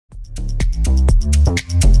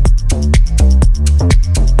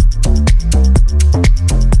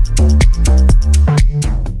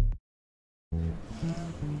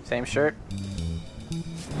Same shirt?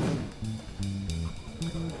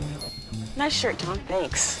 Nice shirt, Tom.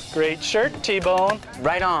 Thanks. Great shirt, T-Bone.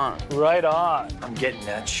 Right on. Right on. I'm getting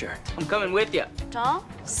that shirt. I'm coming with you. Tom,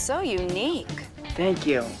 so unique. Thank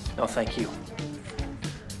you. No, thank you.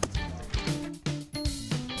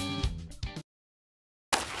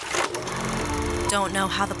 Don't know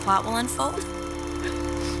how the plot will unfold?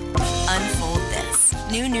 Unfold this.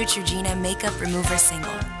 New Neutrogena Makeup Remover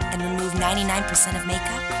Single. And remove 99% of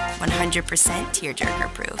makeup, 100%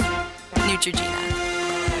 tearjerker proof. Neutrogena.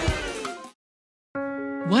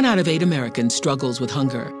 1 out of 8 Americans struggles with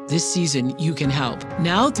hunger. This season, you can help.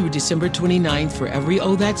 Now through December 29th, for every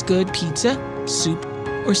Oh That's Good pizza, soup,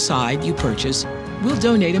 or side you purchase, we'll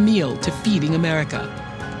donate a meal to Feeding America.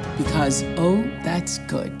 Because oh, that's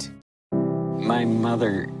good. My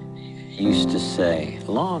mother used to say,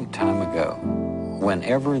 a long time ago,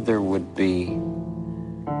 whenever there would be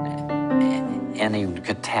any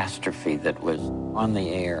catastrophe that was on the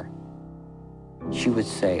air, she would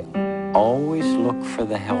say, always look for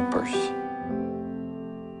the helpers.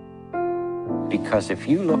 Because if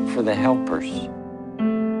you look for the helpers,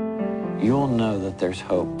 you'll know that there's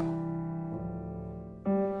hope.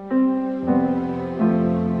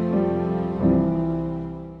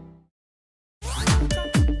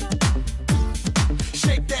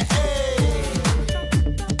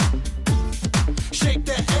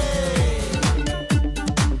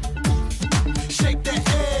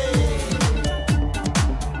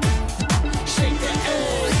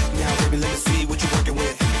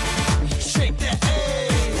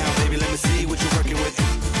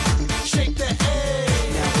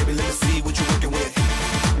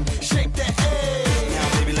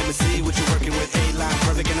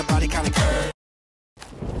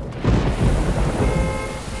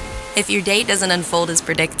 If your date doesn't unfold as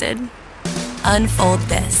predicted, unfold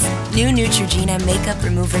this. New Neutrogena Makeup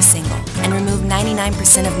Remover Single. And remove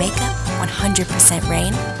 99% of makeup, 100%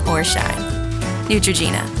 rain or shine.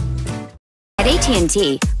 Neutrogena. At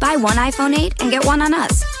AT&T, buy one iPhone 8 and get one on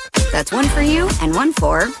us. That's one for you and one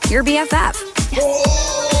for your BFF.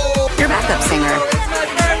 Yes. Your backup singer.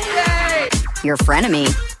 Your frenemy.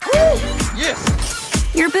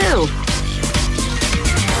 Yes. Your boo.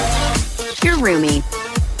 Your roomie.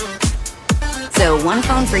 So one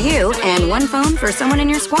phone for you and one phone for someone in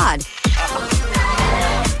your squad.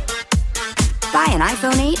 Buy an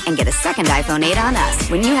iPhone 8 and get a second iPhone 8 on us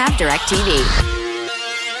when you have DirecTV.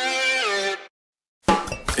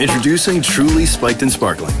 Introducing Truly Spiked and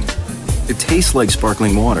Sparkling. It tastes like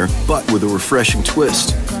sparkling water, but with a refreshing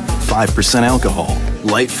twist. 5% alcohol,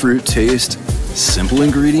 light fruit taste, simple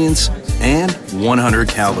ingredients, and 100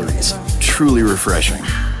 calories. Truly refreshing.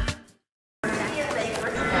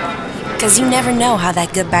 Because you never know how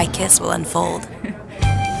that goodbye kiss will unfold.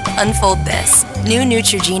 Unfold this. New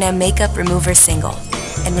Neutrogena Makeup Remover Single.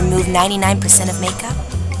 And remove 99% of makeup,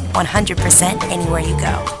 100% anywhere you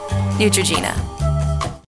go. Neutrogena.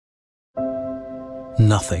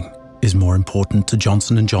 Nothing is more important to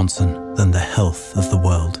Johnson & Johnson than the health of the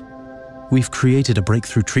world. We've created a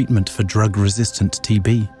breakthrough treatment for drug-resistant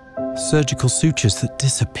TB. Surgical sutures that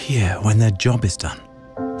disappear when their job is done.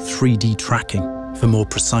 3D tracking for more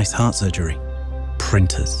precise heart surgery.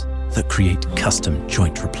 Printers that create custom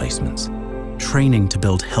joint replacements. Training to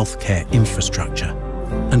build healthcare infrastructure.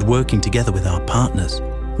 And working together with our partners,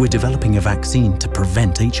 we're developing a vaccine to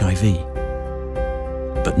prevent HIV.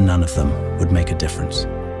 But none of them would make a difference,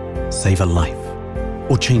 save a life,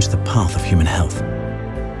 or change the path of human health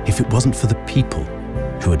if it wasn't for the people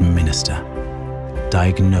who administer,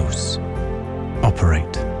 diagnose,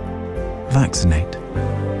 operate, vaccinate,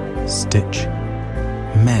 stitch,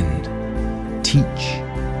 mend, teach,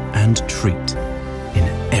 and treat in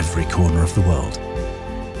every corner of the world.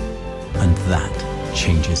 And that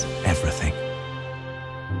changes everything.